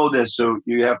don't know this. So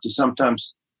you have to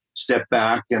sometimes step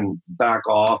back and back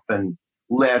off and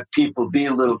let people be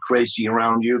a little crazy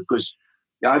around you. Because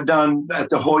I've done at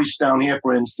the hoist down here,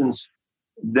 for instance,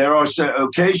 there are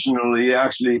occasionally,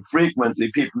 actually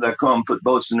frequently, people that come put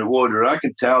boats in the water. I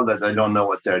can tell that they don't know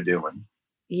what they're doing.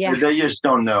 Yeah. They just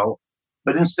don't know.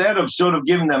 But instead of sort of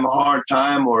giving them a hard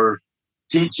time or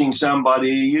teaching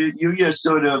somebody, you just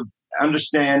sort of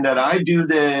understand that I do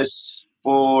this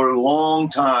for a long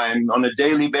time on a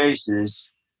daily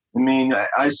basis. I mean,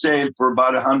 I sail for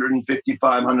about 155,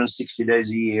 160 days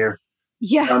a year.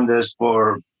 Yeah. I've done this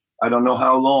for, I don't know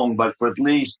how long, but for at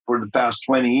least for the past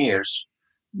 20 years.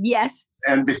 Yes.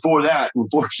 And before that,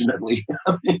 unfortunately.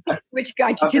 Which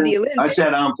got you to the Olympics. I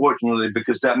said unfortunately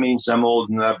because that means I'm old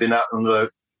and I've been out on the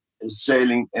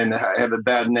sailing and I have a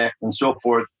bad neck and so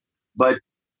forth. But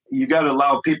you got to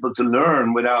allow people to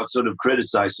learn without sort of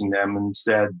criticizing them,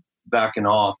 instead backing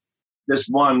off. This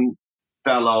one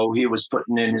fellow, he was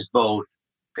putting in his boat.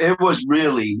 It was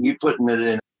really, he putting it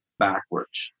in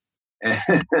backwards.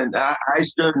 And I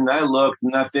stood and I looked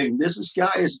and I figured, this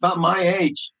guy is about my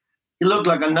age. He looked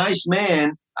like a nice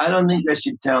man. I don't think I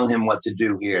should tell him what to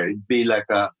do here. It'd be like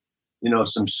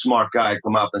some smart guy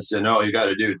come up and said, no, you got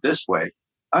to do it this way.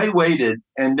 I waited,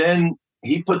 and then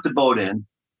he put the boat in.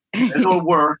 It'll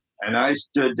work. And I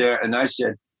stood there and I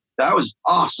said, that was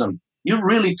awesome. You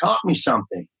really taught me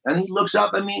something. And he looks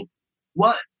up at me,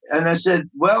 what? And I said,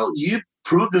 well, you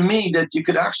proved to me that you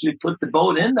could actually put the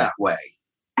boat in that way.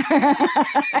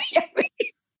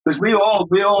 Because we all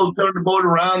turn the boat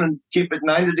around and keep it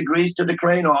 90 degrees to the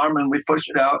crane arm, and we push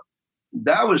it out.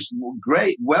 That was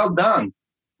great. Well done.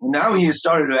 Now he has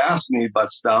started to ask me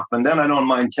about stuff, and then I don't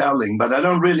mind telling, but I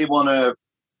don't really want to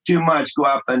too much go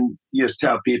up and just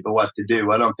tell people what to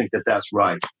do. I don't think that that's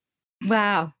right.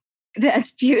 Wow.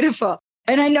 That's beautiful.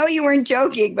 And I know you weren't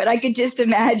joking, but I could just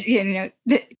imagine,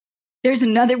 there's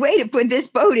another way to put this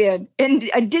boat in. And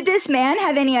did this man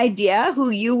have any idea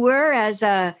who you were as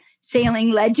a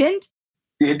sailing legend?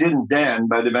 He didn't then,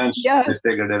 but eventually I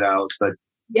figured it out. But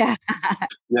yeah.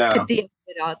 Yeah.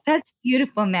 That's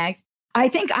beautiful, Mags. I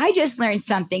think I just learned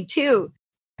something too.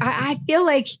 I feel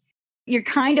like you're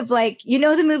kind of like,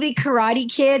 the movie Karate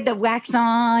Kid, the wax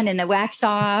on and the wax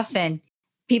off, and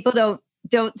people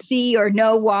don't see or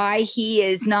know why he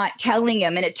is not telling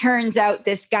him. And it turns out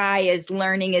this guy is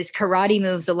learning his karate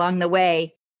moves along the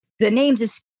way. The name's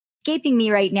escaping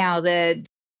me right now, the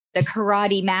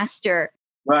karate master.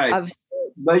 Right.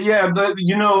 But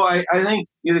I think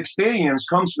your experience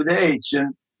comes with age.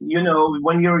 And,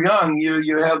 when you're young,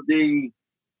 you have the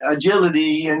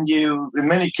agility, and in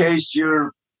many cases,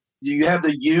 you have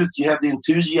the youth, you have the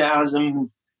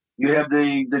enthusiasm, you have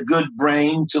the good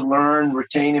brain to learn,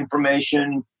 retain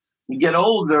information. You get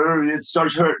older, it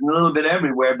starts hurting a little bit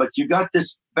everywhere, but you got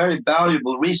this very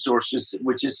valuable resources,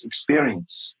 which is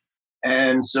experience.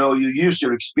 And so you use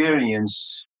your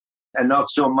experience, and not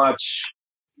so much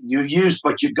you use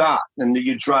what you got, and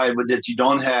you try with it you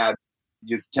don't have.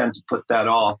 You tend to put that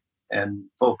off and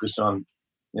focus on,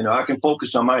 I can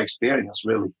focus on my experience,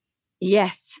 really.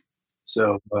 Yes.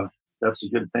 So that's a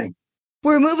good thing.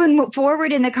 We're moving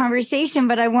forward in the conversation,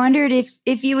 but I wondered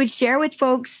if you would share with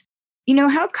folks,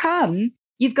 how come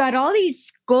you've got all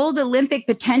these gold Olympic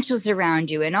potentials around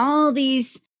you and all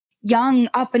these young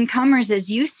up and comers,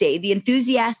 as you say, the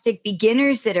enthusiastic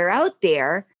beginners that are out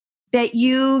there, that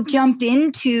you jumped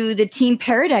into the Team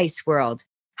Paradise world?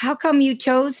 How come you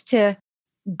chose to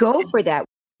go for that?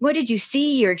 What did you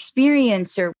see, your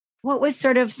experience, or what was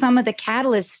sort of some of the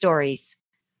catalyst stories?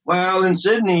 Well, in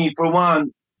Sydney, for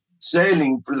one,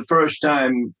 sailing for the first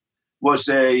time was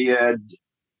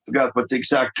forgot what the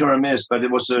exact term is, but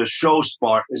it was a show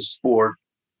sport,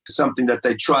 something that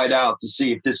they tried out to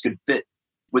see if this could fit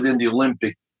within the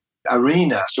Olympic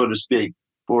arena, so to speak,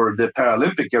 for the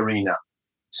Paralympic arena.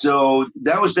 So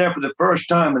that was there for the first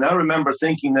time, and I remember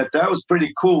thinking that was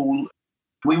pretty cool.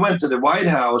 We went to the White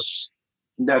House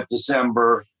that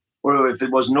December, or if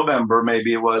it was November,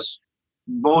 maybe it was.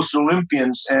 Both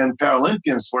Olympians and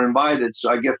Paralympians were invited, so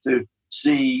I get to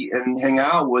see and hang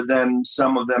out with them,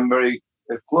 some of them very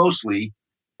closely.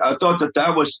 I thought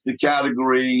that was the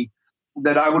category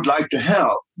that I would like to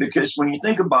help, because when you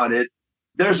think about it,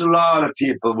 there's a lot of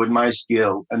people with my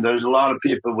skill, and there's a lot of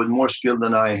people with more skill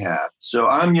than I have. So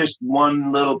I'm just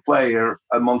one little player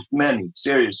amongst many,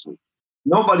 seriously.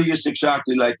 Nobody is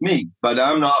exactly like me, but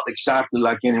I'm not exactly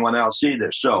like anyone else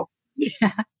either. So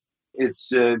yeah.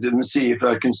 It's, let me see if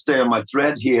I can stay on my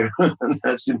thread here.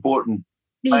 That's important.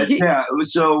 But yeah,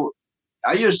 so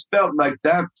I just felt like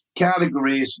that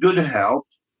category is good to help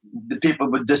the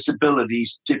people with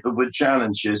disabilities, people with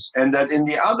challenges, and that in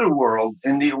the other world,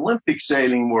 in the Olympic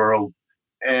sailing world,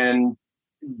 and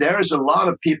there's a lot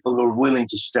of people who are willing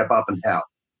to step up and help.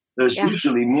 There's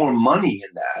usually more money in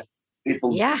that.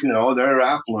 People, they're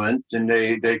affluent, and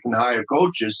they can hire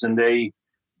coaches, and they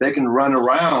can run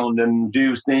around and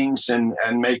do things and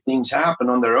make things happen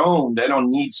on their own. They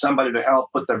don't need somebody to help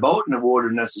put their boat in the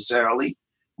water necessarily,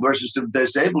 versus a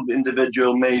disabled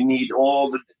individual may need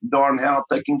all the darn help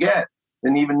they can get,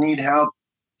 and even need help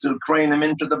to crane them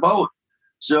into the boat.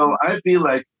 So I feel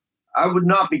like I would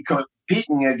not be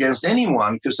competing against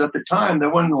anyone, because at the time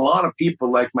there weren't a lot of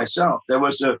people like myself. There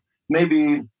was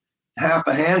maybe half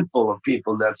a handful of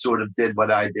people that sort of did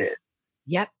what I did.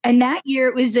 Yep. And that year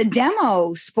it was a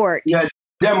demo sport. Yeah,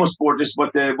 demo sport is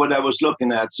what I was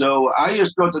looking at. So I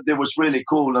just thought that it was really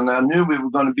cool. And I knew we were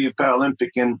going to be a Paralympic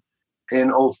in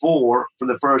 2004 for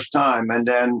the first time, and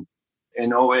then in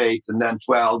 2008, and then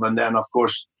 2012. And then, of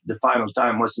course, the final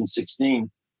time was in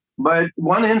 2016. But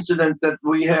one incident that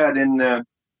we had in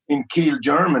Kiel,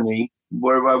 Germany,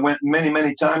 where I went many,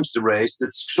 many times to race.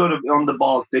 It's sort of on the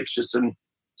Baltics, and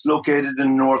it's located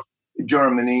in North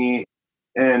Germany.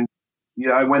 And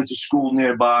yeah, I went to school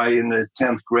nearby in the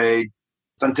 10th grade.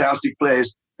 Fantastic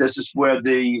place. This is where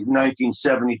the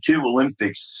 1972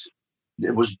 Olympics,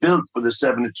 it was built for the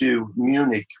 72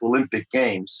 Munich Olympic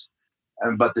Games.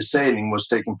 But the sailing was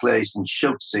taking place in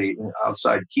Schilksee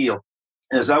outside Kiel.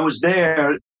 As I was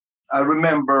there, I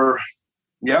remember,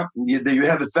 you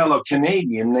have a fellow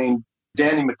Canadian named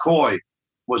Danny McCoy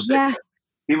was there. Yeah.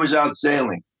 He was out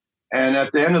sailing. And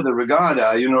at the end of the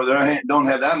regatta, there don't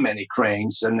have that many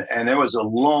cranes. And there was a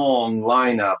long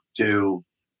lineup to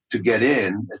get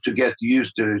in, to get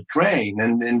used to the crane.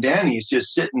 And Danny's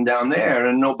just sitting down there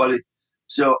and nobody.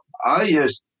 So I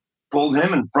just pulled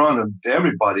him in front of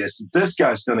everybody. I said, this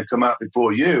guy's going to come out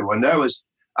before you. And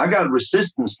I got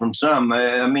resistance from some.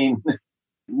 I mean,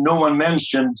 no one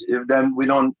mentioned then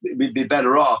we'd be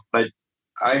better off. But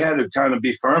I had to kind of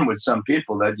be firm with some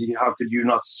people that how could you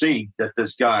not see that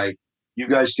this guy, you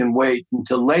guys can wait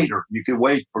until later. You can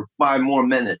wait for 5 more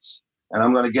minutes and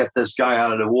I'm going to get this guy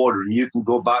out of the water and you can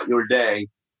go about your day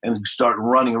and start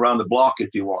running around the block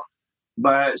if you want.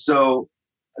 But so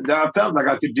I felt like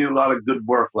I could do a lot of good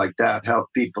work like that, help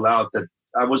people out, that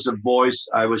I was a voice.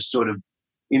 I was sort of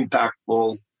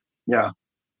impactful. Yeah,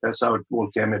 that's how it all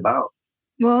came about.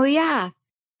 Well, yeah.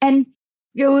 And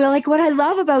like what I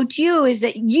love about you is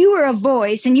that you were a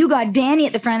voice and you got Danny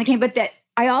at the front of the camp, but that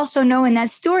I also know in that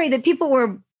story that people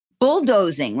were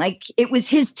bulldozing, like it was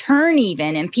his turn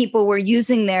even, and people were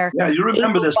using their you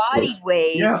remember this able-bodied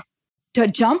ways to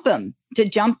jump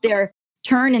their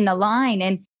turn in the line.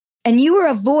 And you were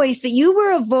a voice, but you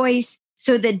were a voice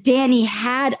so that Danny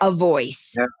had a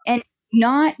voice. Yeah. And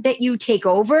not that you take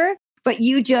over, but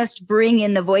you just bring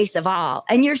in the voice of all.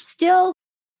 And you're still,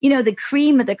 the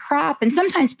cream of the crop. And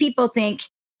sometimes people think,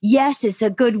 yes, it's a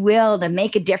goodwill to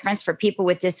make a difference for people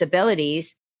with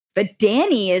disabilities. But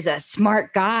Danny is a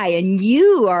smart guy and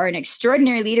you are an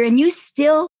extraordinary leader and you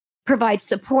still provide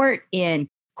support in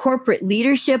corporate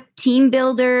leadership, team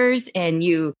builders, and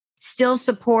you still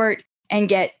support and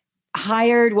get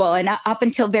hired, and up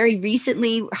until very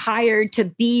recently hired to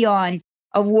be on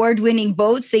award-winning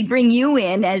boats. They bring you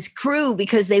in as crew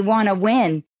because they want to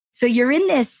win. So you're in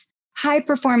this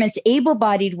high-performance,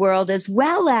 able-bodied world as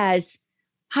well as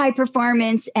high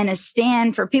performance and a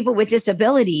stand for people with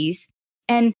disabilities.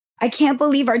 And I can't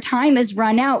believe our time has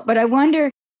run out, but I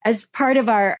wonder, as part of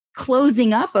our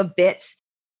closing up of bits,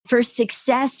 for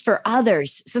success for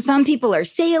others. So some people are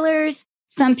sailors,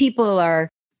 some people are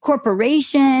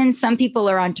corporations, some people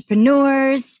are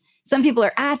entrepreneurs, some people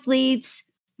are athletes,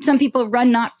 some people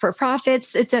run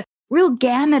not-for-profits. It's a real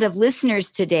gamut of listeners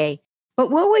today.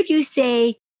 But what would you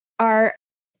say are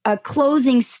a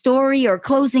closing story or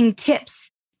closing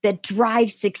tips that drive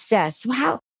success?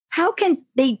 How can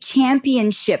they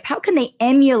championship? How can they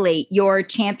emulate your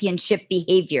championship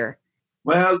behavior?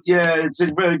 Well, yeah, it's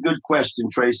a very good question,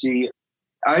 Tracy.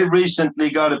 I recently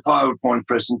got a PowerPoint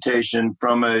presentation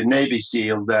from a Navy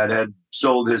SEAL that had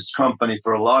sold his company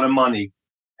for a lot of money.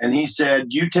 And he said,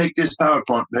 you take this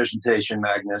PowerPoint presentation,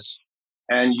 Magnus,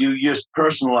 and you just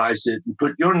personalize it and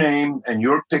put your name and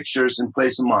your pictures in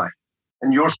place of mine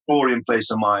and your story in place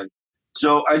of mine.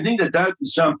 So I think that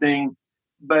is something,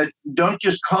 but don't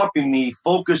just copy me.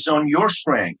 Focus on your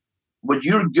strength, what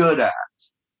you're good at,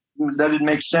 that it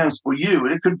makes sense for you.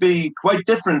 It could be quite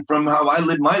different from how I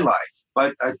live my life.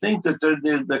 But I think that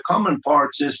the common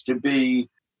parts is to be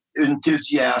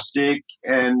enthusiastic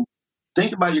and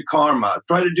think about your karma.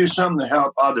 Try to do something to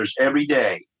help others every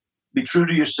day. Be true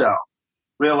to yourself.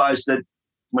 Realize that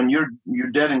when you're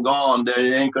dead and gone, there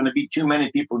ain't going to be too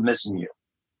many people missing you.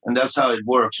 And that's how it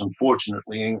works,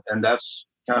 unfortunately. And that's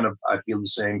kind of, I feel the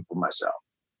same for myself.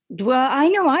 Well, I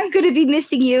know I'm going to be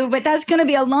missing you, but that's going to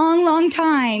be a long, long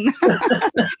time.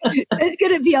 It's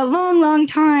going to be a long, long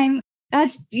time.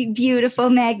 That's beautiful,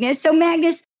 Magnus. So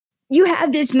Magnus, you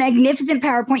have this magnificent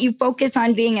PowerPoint. You focus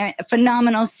on being a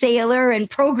phenomenal sailor and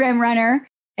program runner,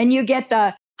 and you get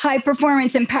the high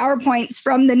performance and PowerPoints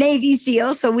from the Navy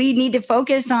SEAL. So we need to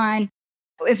focus on,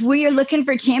 if we are looking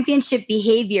for championship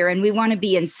behavior and we want to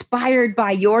be inspired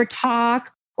by your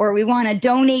talk, or we want to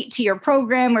donate to your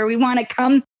program, or we want to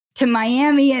come to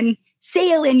Miami and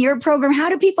sail in your program, how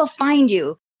do people find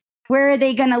you? Where are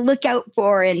they going to look out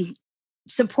for and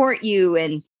support you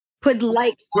and put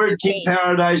likes? We're at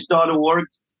teamparadise.org.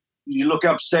 You look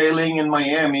up sailing in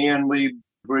Miami and we're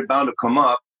bound to come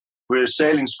up. We're a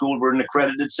sailing school. We're an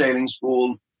accredited sailing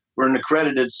school. We're an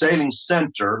accredited sailing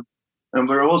center. And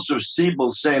we're also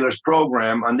Seabull Sailors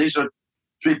Program. And these are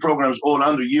 3 programs all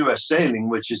under U.S. Sailing,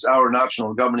 which is our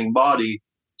national governing body.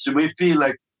 So we feel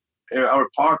like our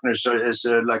partners is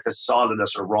like as solid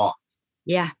as a rock.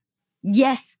 Yeah.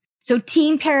 Yes. So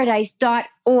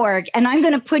teamparadise.org. And I'm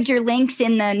going to put your links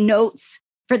in the notes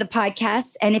for the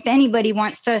podcast. And if anybody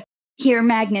wants to hear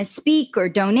Magnus speak or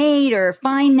donate or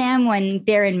find them when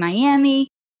they're in Miami,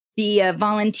 be a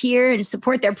volunteer and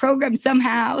support their program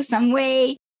somehow, some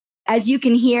way. As you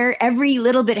can hear, every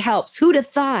little bit helps. Who'd have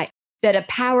thought that a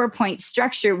PowerPoint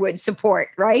structure would support,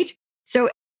 right? So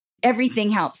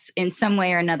everything helps in some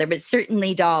way or another, but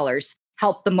certainly dollars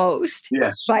help the most.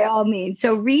 Yes. By all means.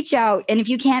 So reach out. And if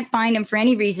you can't find them for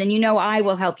any reason, I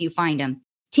will help you find them.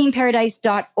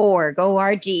 Teamparadise.org,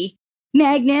 O-R-G.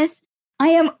 Magnus, I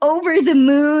am over the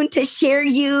moon to share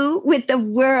you with the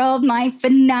world, my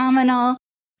phenomenal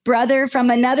brother from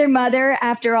another mother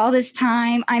after all this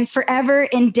time. I'm forever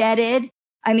indebted.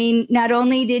 I mean, not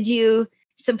only did you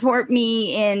support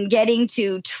me in getting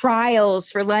to trials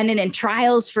for London and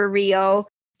trials for Rio,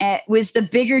 it was the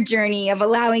bigger journey of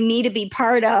allowing me to be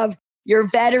part of your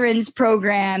veterans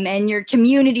program and your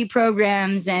community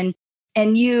programs. And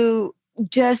you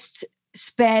just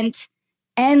spent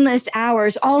endless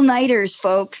hours, all-nighters,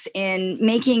 folks, in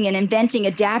making and inventing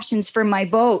adaptions for my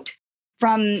boat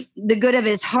from the good of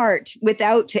his heart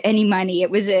without any money. It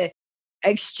was a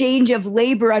exchange of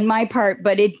labor on my part,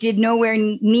 but it did nowhere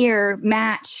near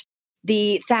match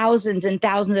the thousands and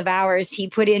thousands of hours he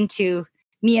put into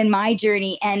me and my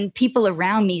journey and people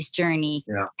around me's journey.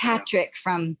 Yeah. Patrick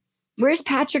where's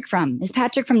Patrick from? Is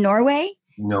Patrick from Norway?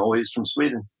 No, he's from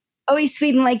Sweden. Oh, he's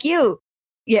Sweden like you.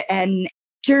 Yeah, and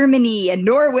Germany and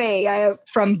Norway,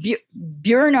 from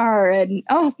Björnar, and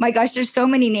oh my gosh, there's so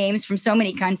many names from so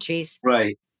many countries.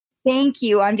 Right. Thank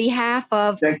you on behalf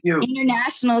of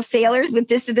international sailors with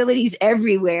disabilities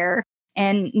everywhere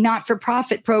and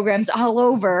not-for-profit programs all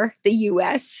over the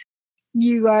U.S.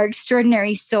 You are an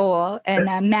extraordinary soul and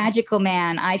a magical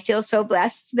man. I feel so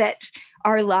blessed that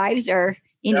our lives are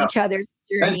in each other's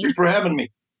journey. Thank you for having me.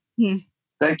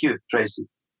 Thank you, Tracy.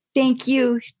 Thank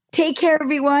you. Take care,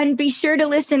 everyone. Be sure to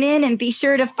listen in and be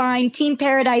sure to find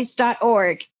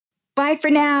teamparadise.org. Bye for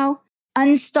now.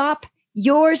 Unstop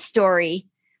your story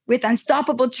with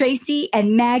Unstoppable Tracy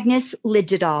and Magnus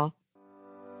Lidjedal.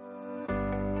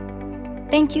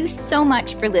 Thank you so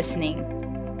much for listening.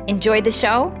 Enjoyed the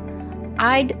show?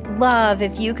 I'd love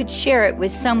if you could share it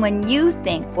with someone you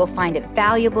think will find it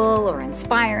valuable or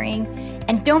inspiring.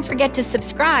 And don't forget to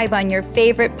subscribe on your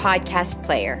favorite podcast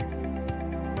player.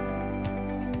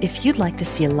 If you'd like to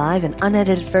see a live and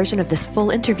unedited version of this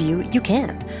full interview, you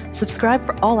can. Subscribe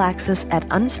for all access at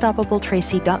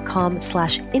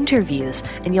unstoppabletracy.com/interviews,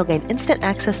 and you'll gain instant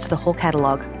access to the whole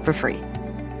catalog for free.